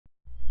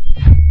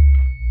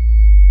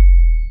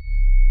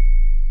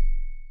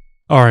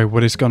Alright,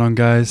 what is going on,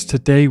 guys?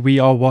 Today we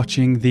are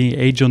watching The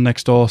Angel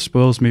Next Door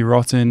Spoils Me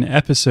Rotten,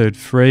 episode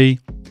 3.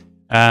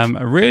 I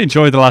really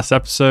enjoyed the last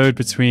episode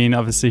between,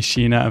 obviously,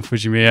 Sheena and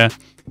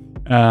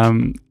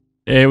Fujimiya.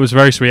 It was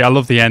very sweet. I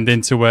love the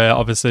ending to where,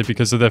 obviously,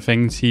 because of the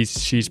things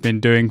she's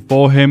been doing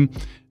for him,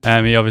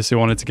 he obviously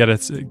wanted to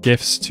get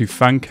gifts to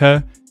thank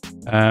her.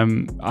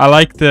 I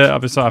like the,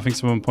 obviously, I think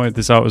someone pointed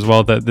this out as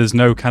well, that there's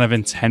no kind of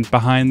intent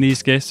behind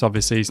these gifts.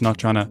 Obviously, he's not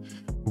trying to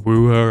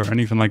woo her or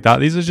anything like that.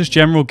 These are just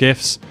general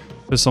gifts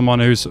for someone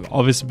who's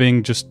obviously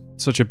being just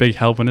such a big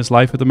help in his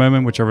life at the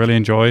moment, which I really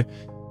enjoy.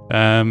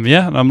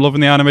 Yeah, I'm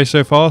loving the anime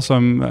so far, so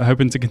I'm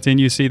hoping to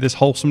continue to see this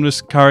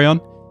wholesomeness carry on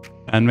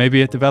and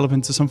maybe it develop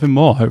into something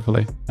more,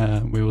 hopefully.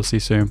 We will see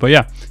soon. But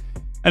yeah,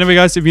 anyway,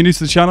 guys, if you're new to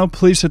the channel,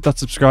 please hit that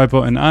subscribe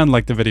button and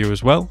like the video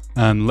as well.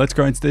 And let's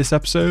go into this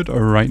episode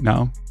right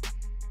now.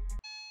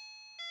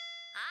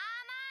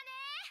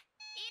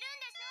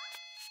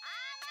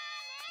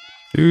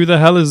 Who the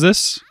hell is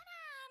this?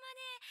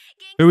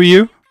 Who are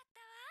you?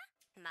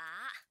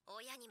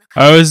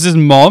 Oh, is this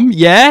mom?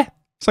 Yeah?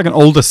 It's like an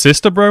older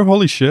sister, bro.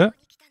 Holy shit.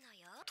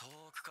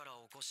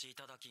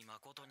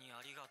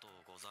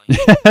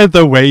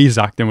 The way he's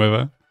acting with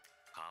her.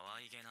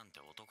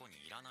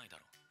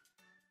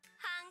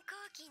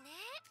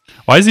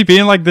 Why is he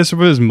being like this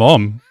with his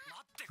mom?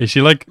 Is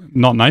she like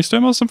not nice to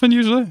him or something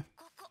usually?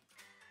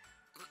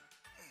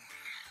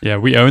 Yeah,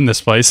 we own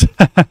this place.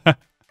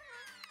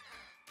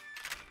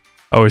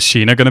 Oh, is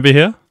Sheena gonna be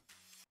here?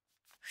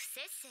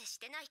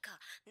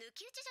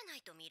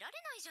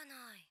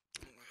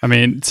 I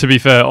mean, to be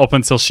fair, up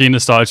until Sheena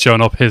started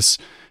showing up, his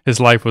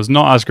life was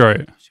not as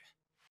great.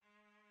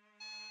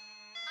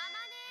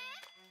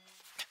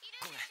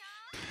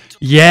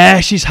 Yeah,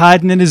 she's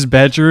hiding in his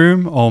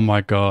bedroom. Oh my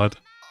god.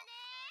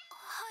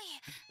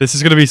 This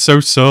is gonna be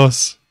so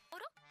sus.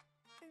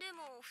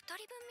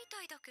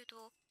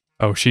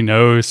 Oh, she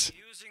knows.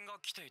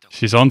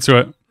 She's onto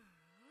it.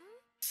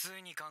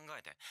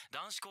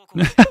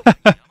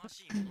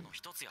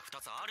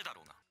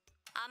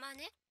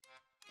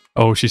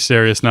 Oh, she's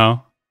serious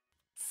now.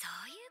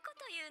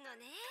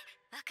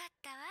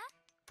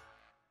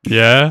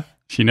 Yeah,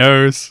 she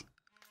knows.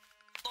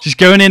 She's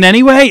going in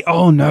anyway?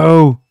 Oh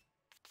no.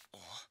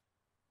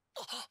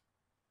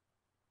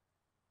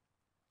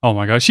 Oh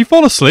my god, she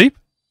fall asleep?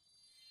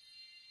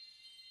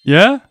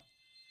 Yeah?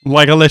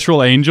 Like a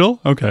literal angel?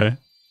 Okay.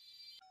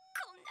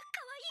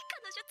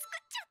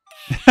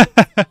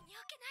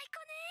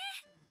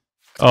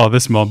 Oh,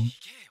 this mom.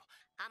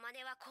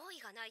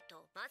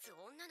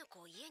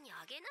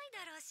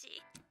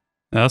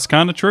 That's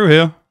kind of true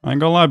here. I ain't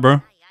gonna lie,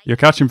 bro. You're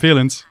catching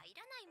feelings.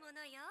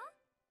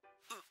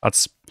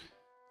 That's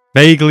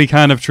vaguely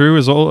kind of true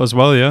as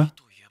well, yeah?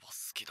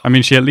 I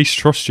mean, she at least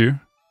trusts you.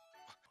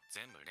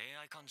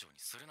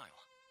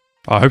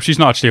 Oh, I hope she's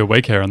not actually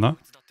awake here on that.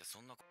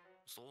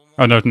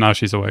 Oh no, now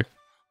she's awake.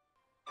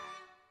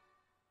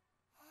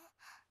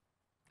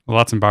 Well,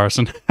 that's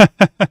embarrassing.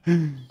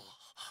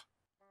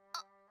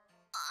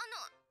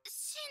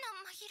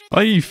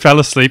 Well, you fell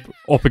asleep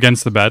up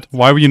against the bed.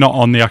 Why were you not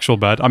on the actual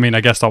bed? I mean,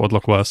 I guess that would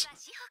look worse.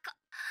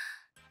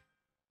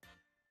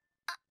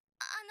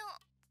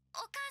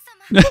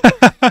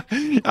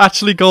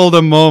 Actually called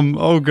her mum.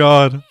 Oh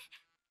god.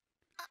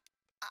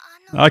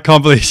 I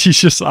can't believe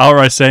she's just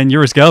outright saying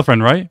you're his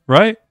girlfriend, right?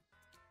 Right?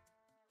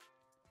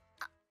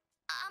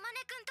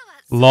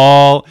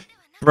 Lol.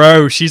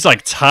 Bro, she's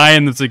like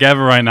tying them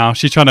together right now.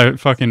 She's trying to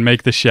fucking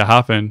make this shit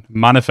happen.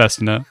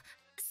 Manifesting it.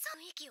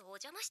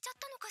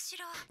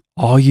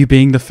 Are you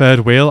being the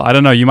third wheel? I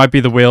don't know. You might be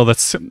the wheel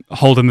that's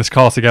holding this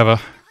car together.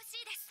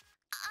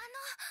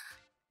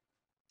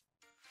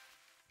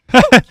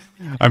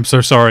 I'm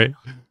so sorry.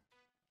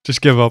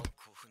 Just give up.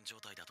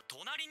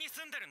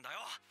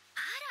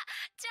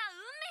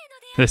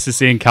 This is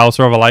the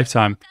encounter of a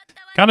lifetime.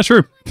 Kind of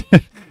true.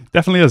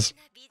 Definitely is.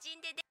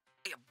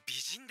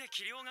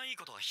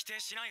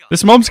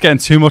 This mom's getting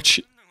too much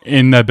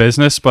in their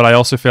business, but I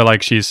also feel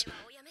like she's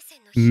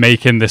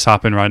making this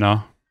happen right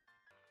now.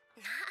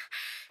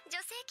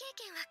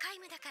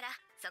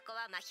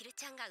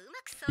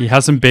 He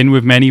hasn't been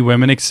with many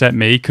women except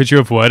me. Could you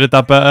have worded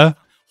that better?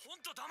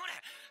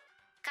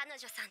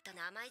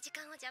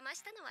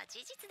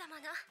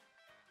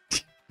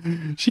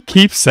 She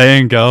keeps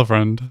saying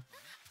girlfriend.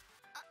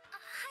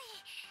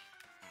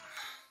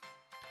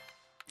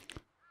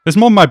 This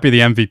mom might be the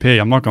MVP,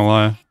 I'm not gonna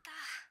lie.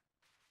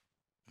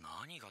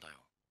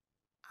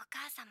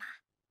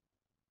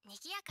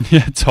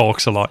 Yeah,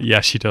 talks a lot.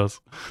 Yeah, she does.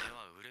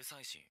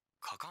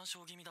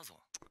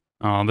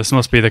 Oh, this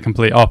must be the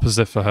complete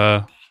opposite for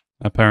her.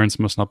 Her parents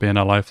must not be in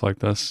her life like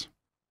this.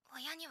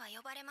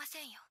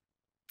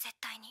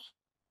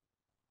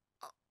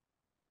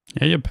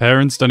 Yeah, your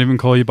parents don't even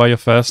call you by your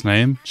first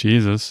name.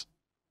 Jesus.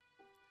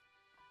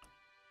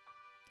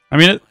 I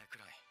mean,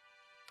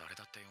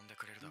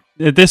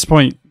 at this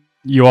point,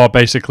 you are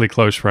basically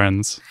close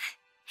friends.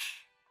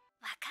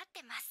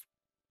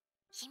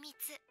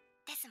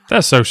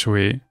 They're so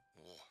sweet.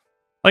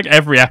 Like,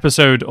 every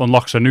episode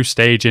unlocks a new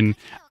stage in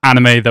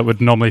anime that would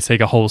normally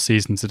take a whole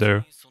season to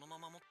do.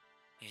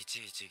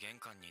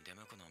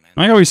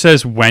 I always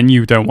says when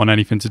you don't want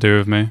anything to do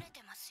with me.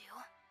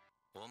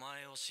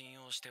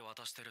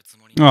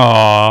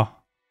 Aww.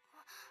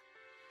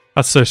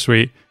 That's so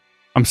sweet.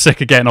 I'm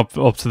sick of getting up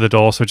to the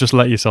door, so just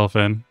let yourself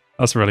in.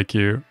 That's really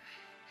cute.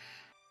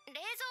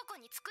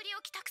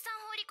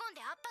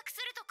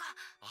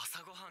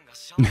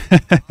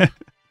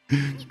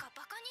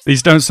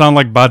 These don't sound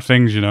like bad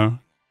things, you know.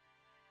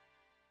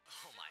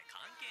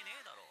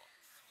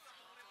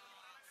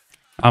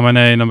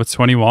 Amane number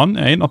 21.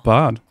 Ain't not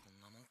bad.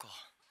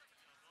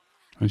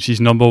 And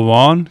she's number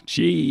 1.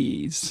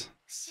 Jeez.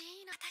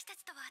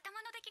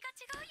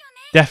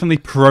 Definitely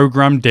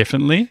programmed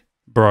differently,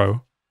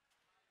 bro.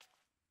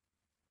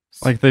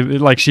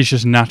 Like she's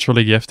just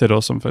naturally gifted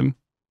or something.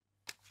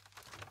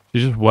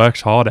 She just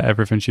works hard at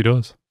everything she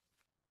does.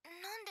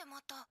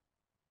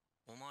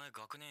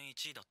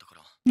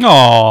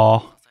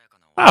 Aww,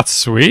 that's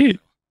sweet.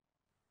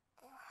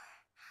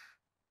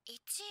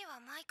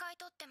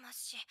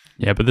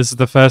 Yeah, but this is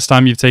the first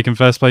time you've taken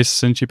first place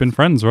since you've been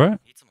friends, right?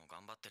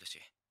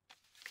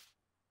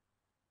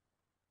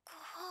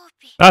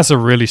 That's a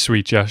really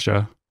sweet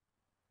gesture.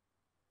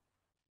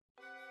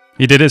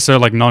 He did it so,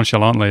 like,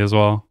 nonchalantly as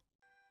well.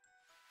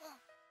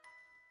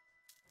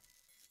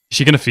 Is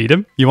she gonna feed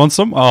him? You want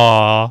some?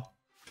 Aww.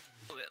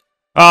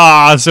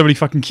 Ah, so many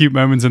fucking cute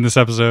moments in this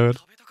episode.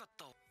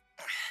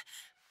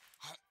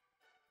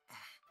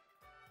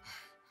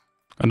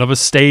 Another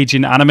stage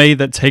in anime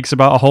that takes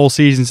about a whole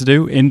season to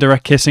do.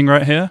 Indirect kissing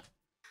right here.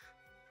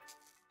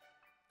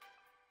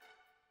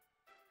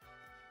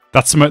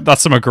 That's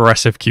some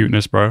aggressive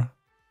cuteness, bro.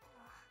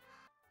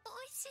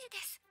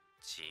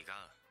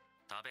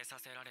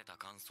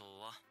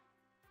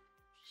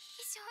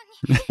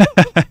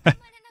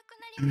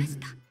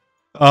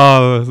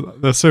 Oh,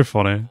 that's so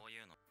funny.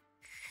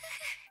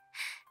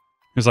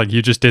 It's like,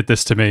 you just did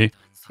this to me.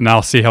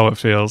 Now see how it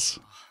feels.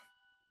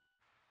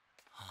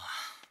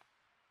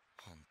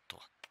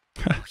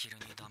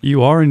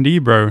 You are indeed,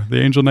 bro.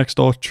 The angel next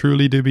door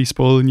truly do be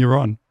spoiling your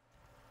run.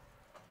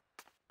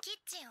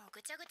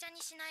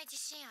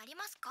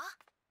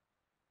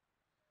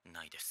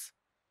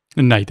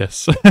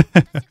 Nidus.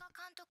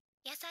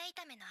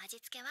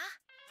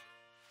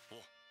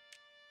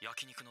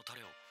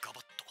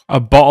 A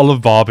bottle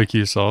of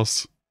barbecue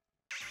sauce.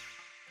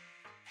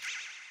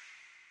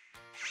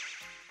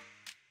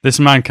 This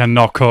man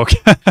cannot cook.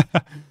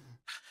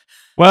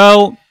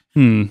 Well,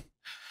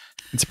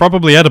 it's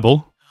probably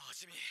edible.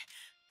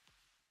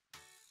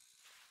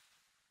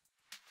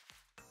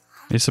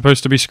 It's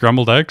supposed to be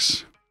scrambled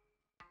eggs.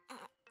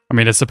 I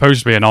mean, it's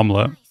supposed to be an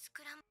omelette.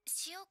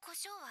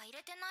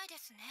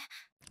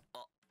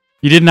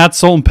 You didn't add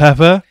salt and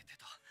pepper?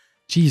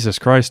 Jesus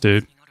Christ,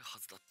 dude.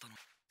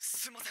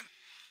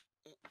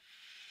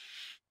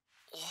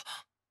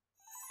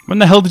 When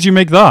the hell did you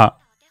make that?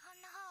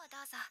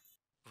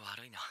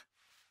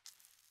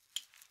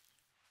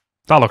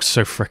 That looks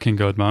so freaking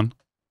good, man.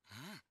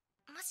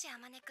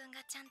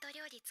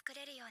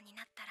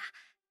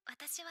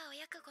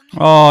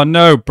 Oh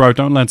no, bro,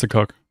 don't learn to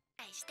cook.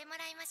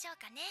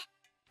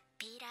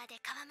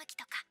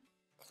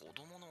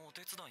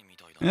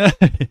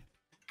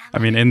 I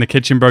mean, in the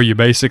kitchen, bro, you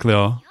basically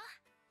are.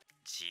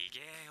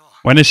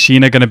 When is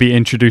Sheena going to be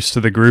introduced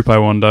to the group, I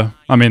wonder?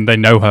 I mean, they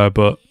know her,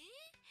 but,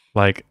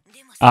 like,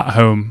 at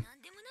home.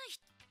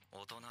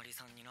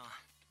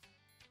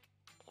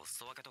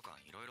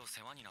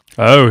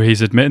 Oh,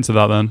 he's admitting to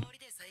that then.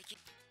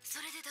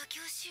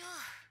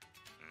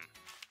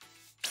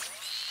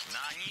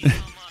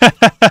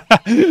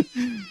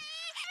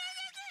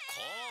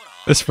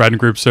 This friend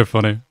group's so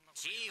funny.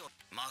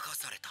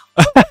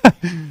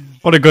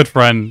 What a good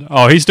friend.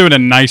 Oh, he's doing it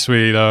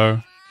nicely,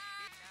 though.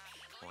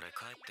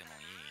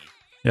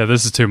 Yeah,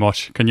 this is too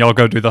much. Can y'all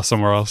go do that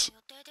somewhere else?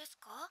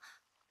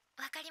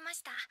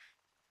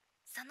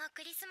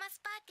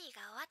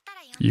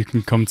 You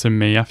can come to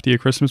me after your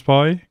Christmas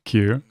party?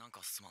 Cute.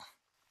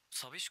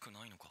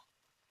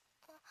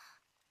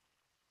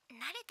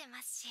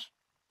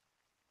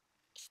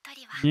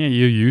 Yeah,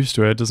 you're used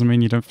to it. Doesn't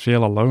mean you don't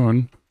feel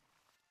alone.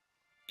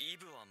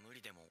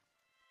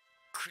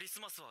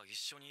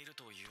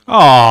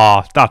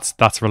 Oh,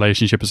 that's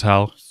relationship as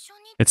hell.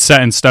 It's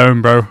set in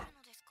stone, bro.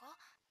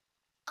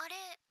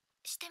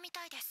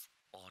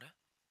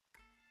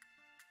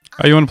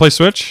 Oh, you want to play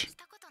Switch?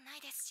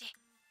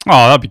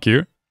 Oh, that'd be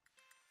cute.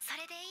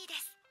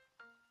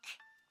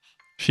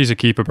 She's a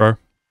keeper, bro.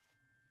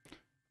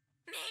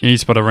 You need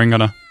to put a ring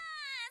on her.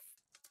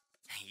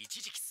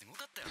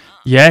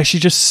 Yeah,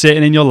 she's just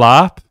sitting in your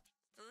lap.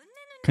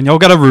 Can y'all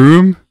get a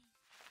room?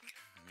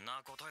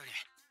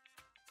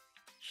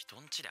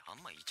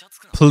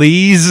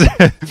 Please?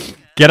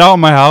 Get out of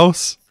my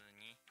house.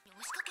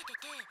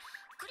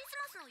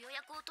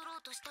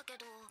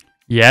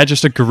 Yeah,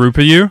 just a group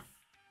of you?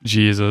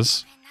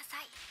 Jesus.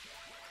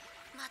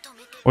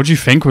 What do you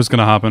think was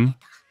gonna happen?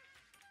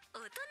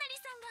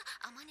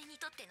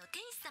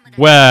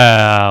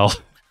 Well.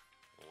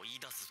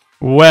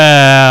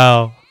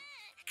 Well.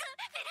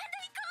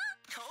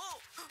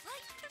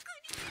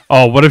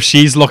 Oh, what if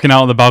she's looking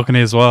out on the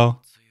balcony as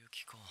well?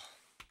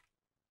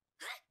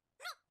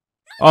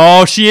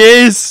 Oh, she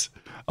is.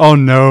 Oh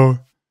no.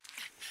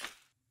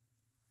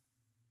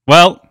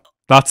 Well,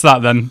 that's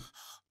that then.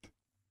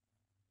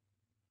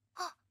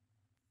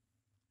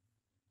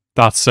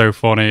 That's so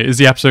funny. Is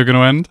the episode going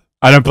to end?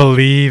 I don't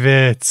believe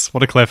it.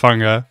 What a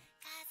cliffhanger.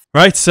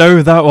 Right,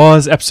 so that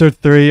was episode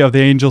 3 of The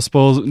Angel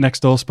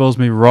Next Door Spoils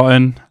Me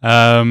Rotten.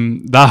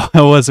 That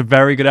was a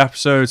very good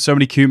episode. So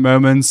many cute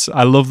moments.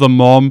 I love the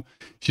mom.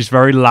 She's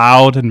very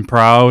loud and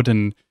proud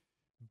and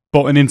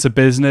butting into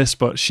business,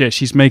 but shit,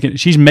 she's making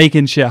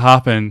shit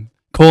happen.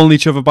 Calling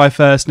each other by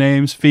first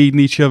names, feeding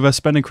each other,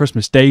 spending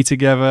Christmas Day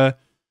together,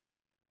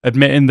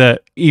 admitting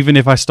that even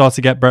if I start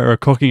to get better at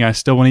cooking, I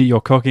still want to eat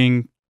your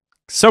cooking.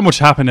 So much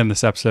happened in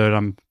this episode.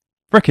 I'm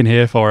freaking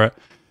here for it.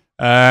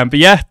 But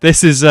yeah,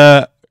 this is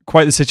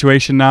quite the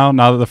situation now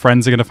that the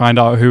friends are going to find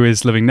out who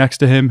is living next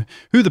to him,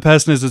 who the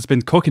person is that's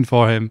been cooking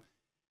for him,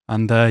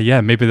 and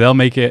yeah, maybe they'll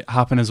make it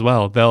happen as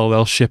well.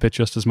 They'll ship it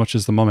just as much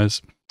as the mum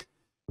is.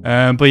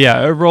 But yeah,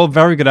 overall,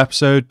 very good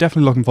episode.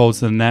 Definitely looking forward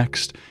to the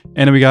next.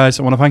 Anyway, guys,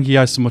 I want to thank you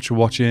guys so much for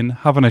watching.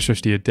 Have a nice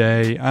rest of your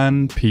day,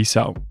 and peace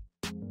out.